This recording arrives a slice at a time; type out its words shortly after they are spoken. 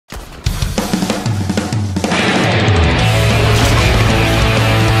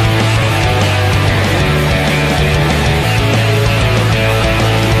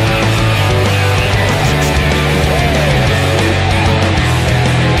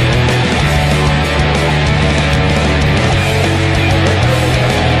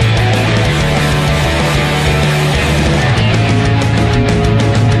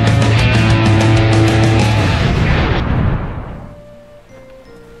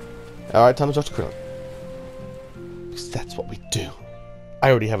Alright, time to talk to Krillin. Because that's what we do. I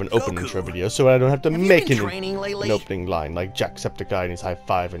already have an open intro video, so I don't have to make an opening line like Jacksepticeye and his high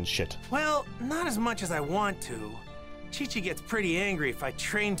five and shit. Well, not as much as I want to. Chi-Chi gets pretty angry if I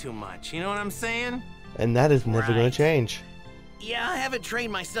train too much, you know what I'm saying? And that is never going to change. Yeah, I haven't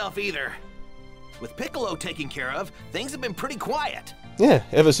trained myself either. With Piccolo taken care of, things have been pretty quiet. Yeah,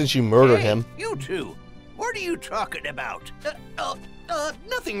 ever since you murdered him. You two, what are you talking about?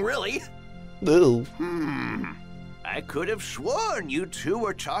 Nothing really. Ew. I could have sworn you two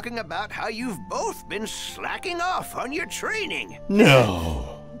were talking about how you've both been slacking off on your training.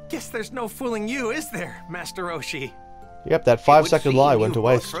 No. Guess there's no fooling you, is there, Master Roshi? Yep, that 5-second lie went to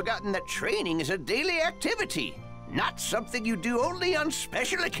waste. You've forgotten that training is a daily activity, not something you do only on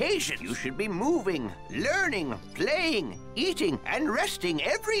special occasions. You should be moving, learning, playing, eating, and resting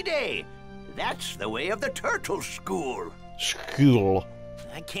every day. That's the way of the turtle school. School.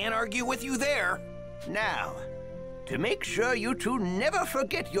 I can't argue with you there. Now, to make sure you two never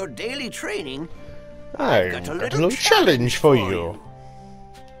forget your daily training, I've got a little challenge for you.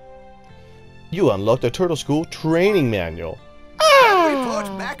 You unlocked the Turtle School training manual. Report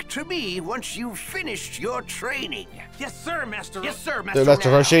back to me once you've finished your training. Yes, sir, Master Roshi. Yes, sir, Master Master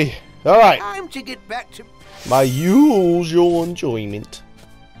Roshi. All right. Time to get back to my usual enjoyment.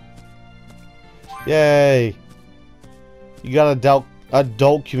 Yay! You got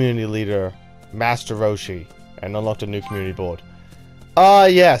adult community leader, Master Roshi, and unlocked a new community board. Ah,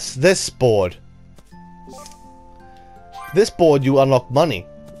 yes, this board. This board, you unlock money.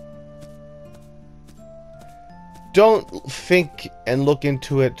 Don't think and look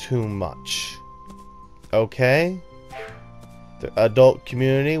into it too much. Okay? The adult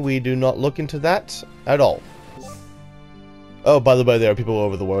community, we do not look into that at all. Oh, by the way, there are people all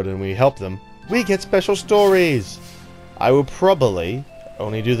over the world and we help them. We get special stories! I will probably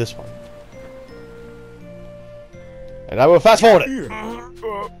only do this one. And I will fast forward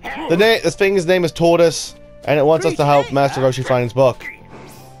it! This thing's name is Tortoise, and it wants us to help Master Roshi find his book.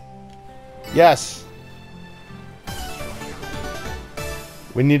 Yes!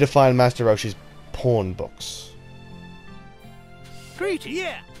 We need to find Master Roshi's porn books. Great,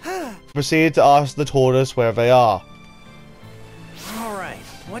 yeah. Proceed to ask the tortoise where they are. Alright,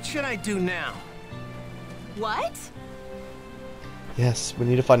 what should I do now? What? Yes, we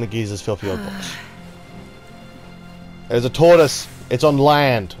need to find the geezer's filthy old books. There's a tortoise. It's on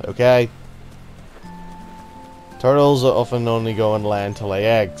land, okay? Turtles are often only go on land to lay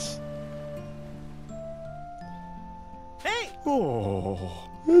eggs. Oh,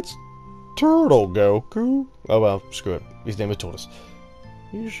 it's Turtle Goku. Oh well, screw it. His name is Tortoise.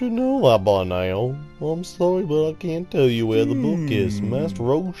 You should know that by now. I'm sorry, but I can't tell you where the book is. Master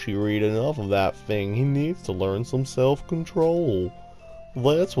Roshi read enough of that thing. He needs to learn some self-control.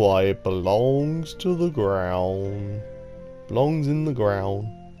 That's why it belongs to the ground. Belongs in the ground.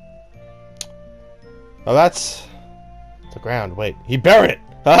 Oh, that's the ground. Wait, he buried it.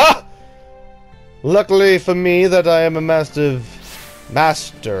 Haha! Luckily for me that I am a master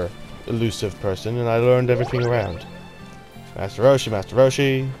elusive person, and I learned everything around. Master Roshi, Master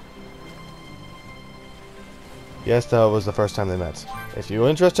Roshi. Yes, that was the first time they met. If you're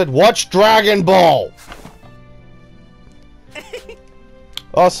interested, watch Dragon Ball!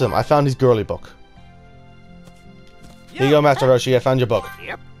 Awesome, I found his girly book. Here you go, Master Roshi, I found your book.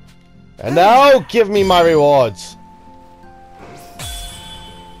 Yep. And now, give me my rewards.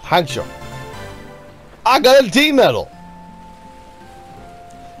 Thank you. I got a D medal!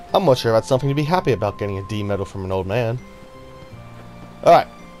 I'm not sure that's something to be happy about, getting a D medal from an old man. Alright,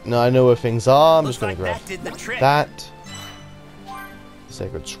 now I know where things are, I'm just gonna grab that.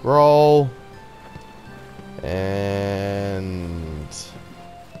 Sacred Scroll. And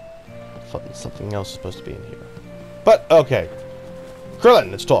something else is supposed to be in here. But, okay. Krillin,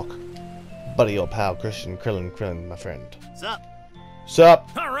 let's talk. Buddy, old pal, Christian, Krillin, my friend. Sup? Sup?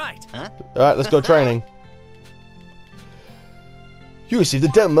 Alright. Huh? Alright, let's go training. You received the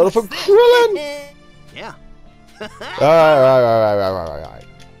death medal from Krillin! Yeah. Alright.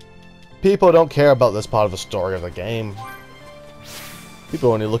 People don't care about this part of the story of the game.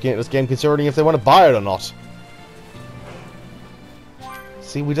 People are only looking at this game considering if they want to buy it or not.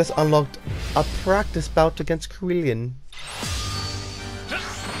 See, we just unlocked a practice bout against Krillin.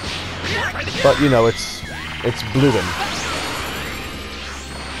 But, you know, it's Bluin.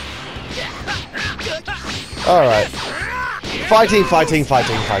 Alright. Fighting.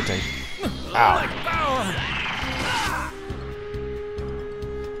 Ow.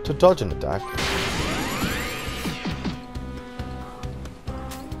 To dodge an attack.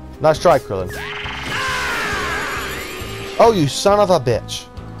 Nice try, Krillin. Oh, you son of a bitch.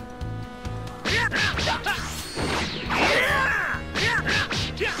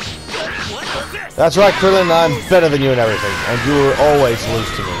 That's right, Krillin, I'm better than you in everything, and you will always lose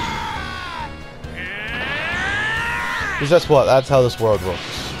to me. Because that's what, that's how this world works.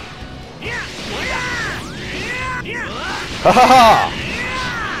 Ha ha ha!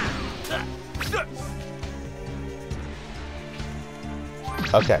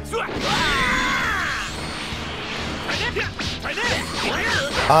 Okay.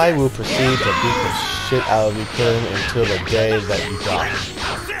 I will proceed to beat the shit out of you, Krillin, until the day that you die.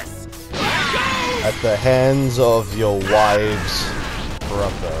 At the hands of your wife's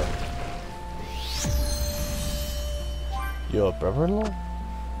brother. Your brother-in-law?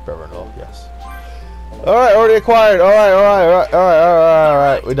 Brother-in-law, yes. Alright, already acquired.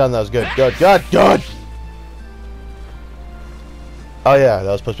 Alright. We done that. Was good. Good. Oh yeah,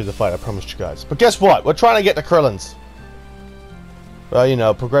 that was supposed to be the fight, I promised you guys. But guess what? We're trying to get to Krillin's. Well, you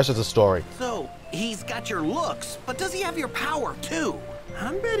know, progress is a story. So, he's got your looks, but does he have your power, too?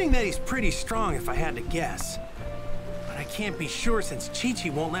 I'm betting that he's pretty strong if I had to guess. But I can't be sure since Chi-Chi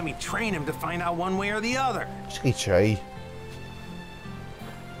won't let me train him to find out one way or the other. Chi-Chi?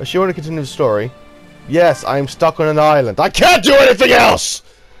 Does she want to continue the story? Yes, I'm stuck on an island. I can't do anything else!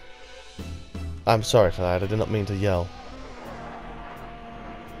 I'm sorry for that, I did not mean to yell.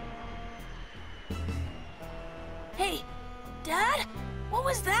 Hey, Dad? What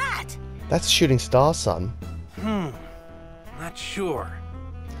was that? That's a shooting star, son. Not sure.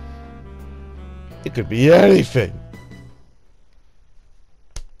 It could be anything.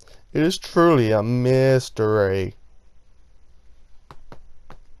 It is truly a mystery.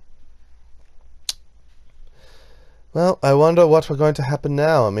 Well, I wonder what we're going to happen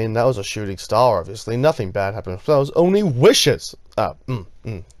now. I mean, that was a shooting star, obviously. Nothing bad happened. That was only wishes.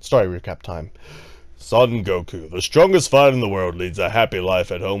 Story recap time. Son Goku, the strongest fighter in the world, leads a happy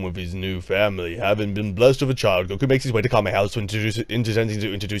life at home with his new family. Having been blessed with a child, Goku makes his way to Kame House intending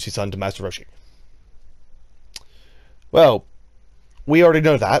to introduce his son to Master Roshi. Well, we already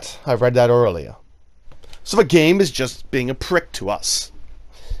know that. I read that earlier. So the game is just being a prick to us.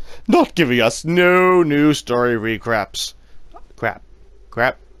 Not giving us no new story recaps.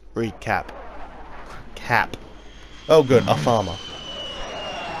 Recap. Oh good, a farmer.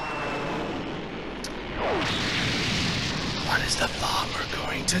 What is the farmer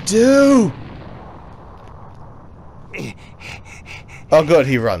going to do? Oh good,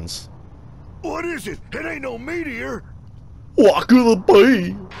 he runs. What is it? It ain't no meteor. What could it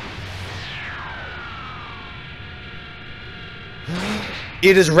be?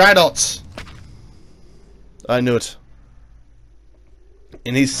 It is Radots. I knew it.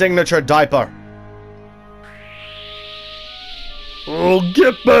 In his signature diaper. Oh,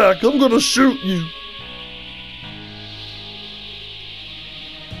 get back! I'm gonna shoot you.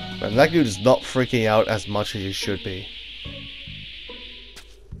 Man, that dude is not freaking out as much as he should be.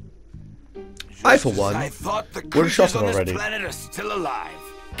 I, for one, I thought the would have shot creatures him on already. this planet are still alive.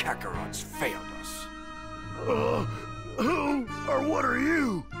 Kakarot's failed us. Who or what are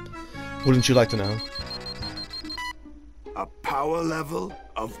you? Wouldn't you like to know? A power level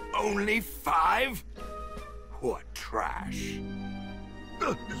of only 5? What trash.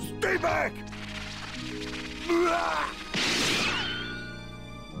 Stay back!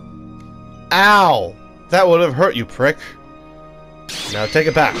 Ow! That would have hurt you, prick. Now take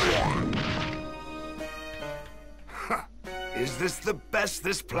it back. Is this the best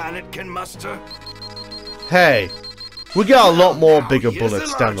this planet can muster? Hey, we got a lot more Now, bigger here's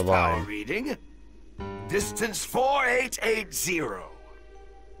bullets the down the large power line. reading. Distance 4880.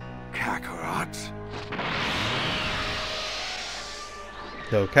 Kakarot.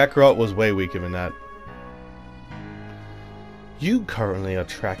 No, Kakarot was way weaker than that. You currently are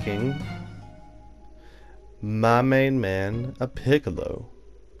tracking my main man, a Piccolo.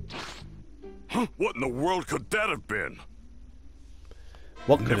 Huh? What in the world could that have been?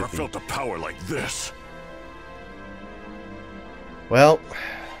 What could Never it be? felt a power like this. Well,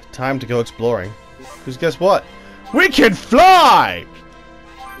 time to go exploring. Because guess what? We can fly!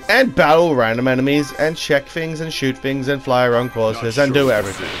 And battle random enemies, and check things, and shoot things, and fly around courses, and do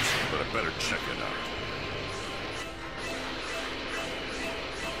everything. But I better check it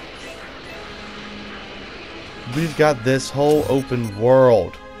out. We've got this whole open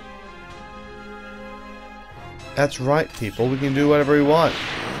world. That's right, people. We can do whatever we want.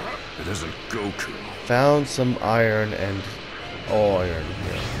 It isn't Goku. Found some iron and iron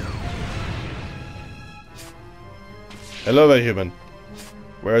here. Hello there, human.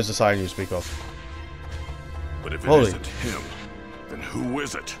 Where is this iron you speak of? But if it Holy. isn't him, then who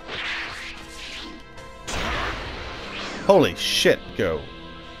is it? Holy shit, Go.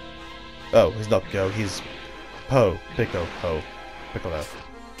 Oh, he's not Go, he's Piccolo.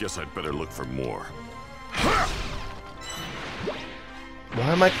 Guess I'd better look for more. Why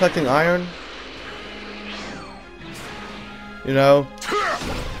am I collecting iron? You know,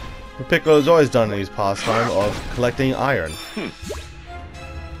 Piccolo's always done his pastime of collecting iron.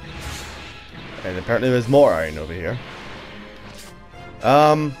 And apparently there's more iron over here.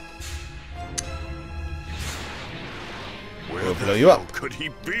 Where blow you up. could he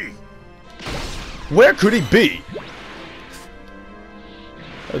be? Where could he be?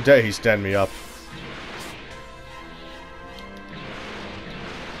 How dare he stand me up?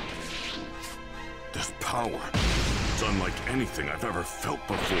 This power. It's unlike anything I've ever felt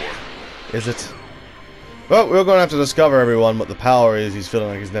before. Is it? Well, we're going to have to discover, everyone, what the power is he's feeling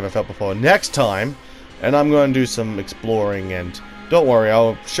like he's never felt before next time. And I'm going to do some exploring, and don't worry,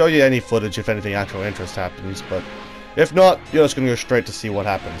 I'll show you any footage if anything actual interest happens, but if not, you're just going to go straight to see what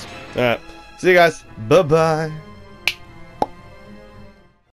happens. Alright, see you guys. Bye-bye.